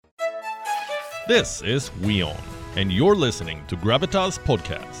This is WION, and you're listening to Gravitas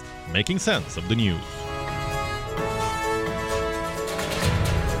podcast, making sense of the news.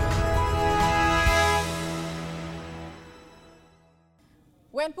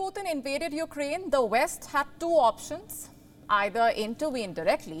 When Putin invaded Ukraine, the West had two options: either intervene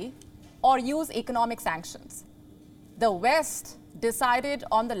directly or use economic sanctions. The West decided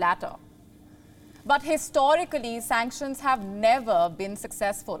on the latter. But historically, sanctions have never been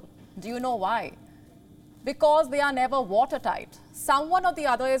successful. Do you know why? Because they are never watertight. Someone or the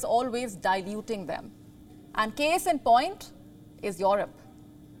other is always diluting them. And case in point is Europe.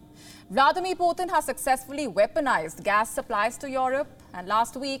 Vladimir Putin has successfully weaponized gas supplies to Europe, and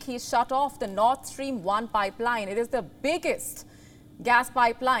last week he shut off the Nord Stream 1 pipeline. It is the biggest gas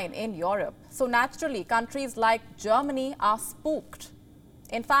pipeline in Europe. So naturally, countries like Germany are spooked.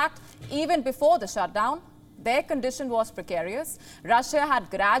 In fact, even before the shutdown, their condition was precarious. Russia had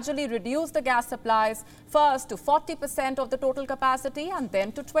gradually reduced the gas supplies, first to 40% of the total capacity and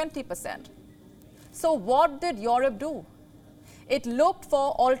then to 20%. So what did Europe do? It looked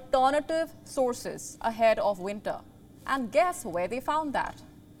for alternative sources ahead of winter. And guess where they found that?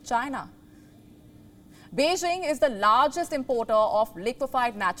 China. Beijing is the largest importer of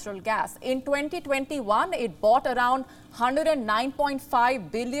liquefied natural gas. In 2021, it bought around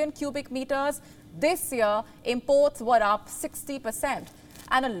 109.5 billion cubic meters. This year, imports were up 60%,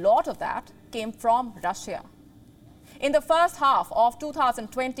 and a lot of that came from Russia. In the first half of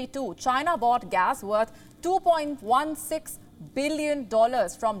 2022, China bought gas worth $2.16 billion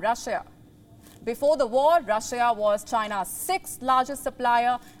from Russia. Before the war, Russia was China's sixth largest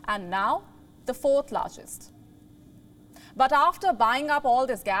supplier, and now the fourth largest. But after buying up all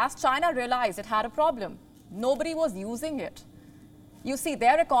this gas, China realized it had a problem. Nobody was using it. You see,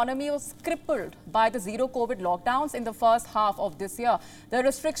 their economy was crippled by the zero-COVID lockdowns in the first half of this year. The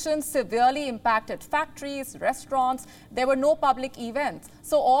restrictions severely impacted factories, restaurants. There were no public events.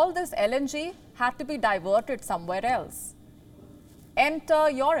 So all this LNG had to be diverted somewhere else.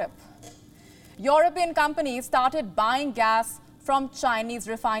 Enter Europe. European companies started buying gas from Chinese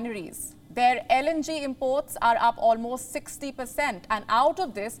refineries. Their LNG imports are up almost 60%, and out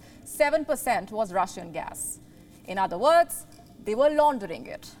of this, 7% was Russian gas. In other words, they were laundering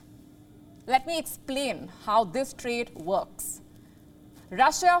it. Let me explain how this trade works.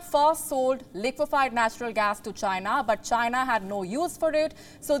 Russia first sold liquefied natural gas to China, but China had no use for it,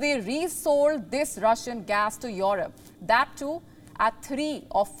 so they resold this Russian gas to Europe. That too at 3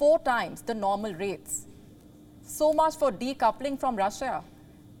 or 4 times the normal rates. So much for decoupling from Russia.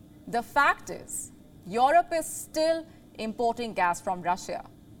 The fact is, Europe is still importing gas from Russia.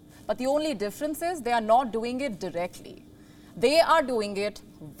 But the only difference is they are not doing it directly. They are doing it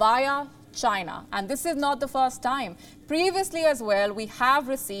via China. And this is not the first time. Previously as well, we have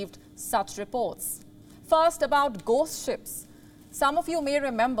received such reports. First, about ghost ships. Some of you may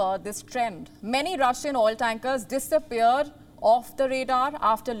remember this trend. Many Russian oil tankers disappeared off the radar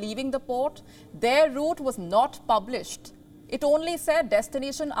after leaving the port. Their route was not published. It only said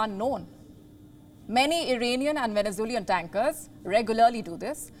destination unknown. Many Iranian and Venezuelan tankers regularly do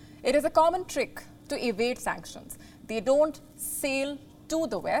this. It is a common trick to evade sanctions. They don't sail to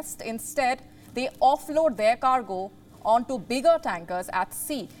the West. Instead, they offload their cargo onto bigger tankers at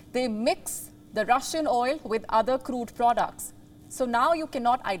sea. They mix the Russian oil with other crude products. So now you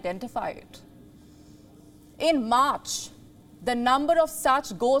cannot identify it. In March, the number of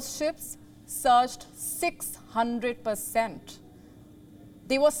such ghost ships surged 600%.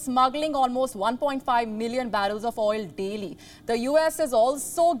 They were smuggling almost 1.5 million barrels of oil daily. The US is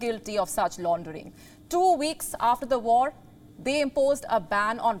also guilty of such laundering. 2 weeks after the war, they imposed a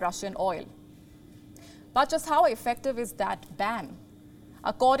ban on Russian oil. But just how effective is that ban?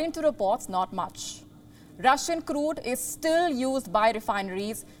 According to reports, not much. Russian crude is still used by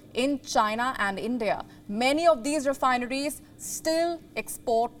refineries in China and India. Many of these refineries still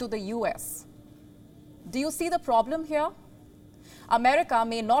export to the US. Do you see the problem here? America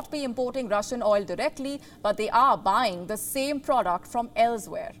may not be importing Russian oil directly, but they are buying the same product from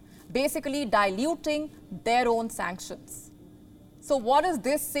elsewhere, basically diluting their own sanctions. So what does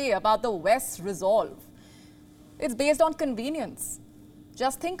this say about the West's resolve? It's based on convenience.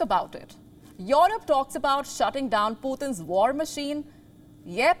 Just think about it. Europe talks about shutting down Putin's war machine,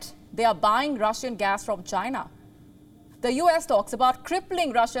 yet they are buying Russian gas from China. The US talks about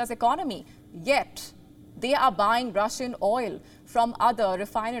crippling Russia's economy, yet they are buying Russian oil from other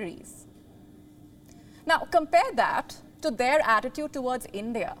refineries. Now, compare that to their attitude towards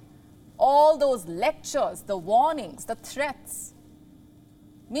India. All those lectures, the warnings, the threats.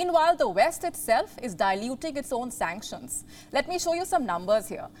 Meanwhile, the West itself is diluting its own sanctions. Let me show you some numbers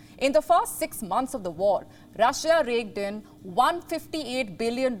here. In the first 6 months of the war, Russia raked in $158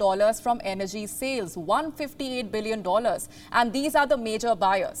 billion from energy sales, $158 billion. And these are the major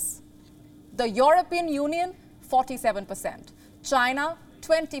buyers. The European Union, 47%. China,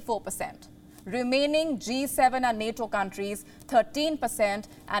 24%. Remaining G7 and NATO countries, 13%.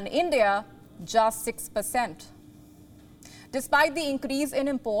 And India, just 6%. Despite the increase in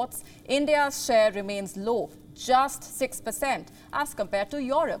imports, India's share remains low, just 6%, as compared to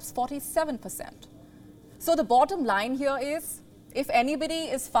Europe's 47%. So the bottom line here is, if anybody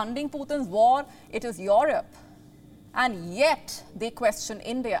is funding Putin's war, it is Europe. And yet, they question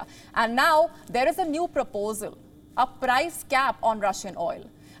India. And now, there is a new proposal, a price cap on Russian oil.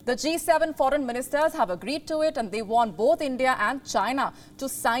 The G7 foreign ministers have agreed to it, and they want both India and China to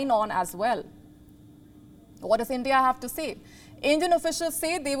sign on as well. What does India have to say? Indian officials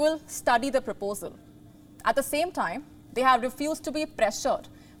say they will study the proposal. At the same time, they have refused to be pressured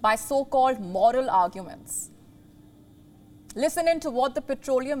by so-called moral arguments. Listen in to what the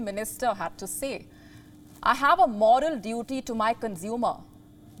petroleum minister had to say. I have a moral duty to my consumer.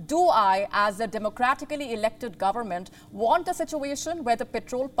 Do I, as a democratically elected government, want a situation where the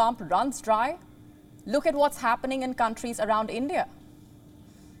petrol pump runs dry? Look at what's happening in countries around India.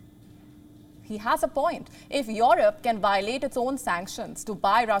 He has a point. If Europe can violate its own sanctions to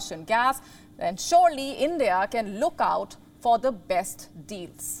buy Russian gas, then surely India can look out for the best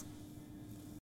deals.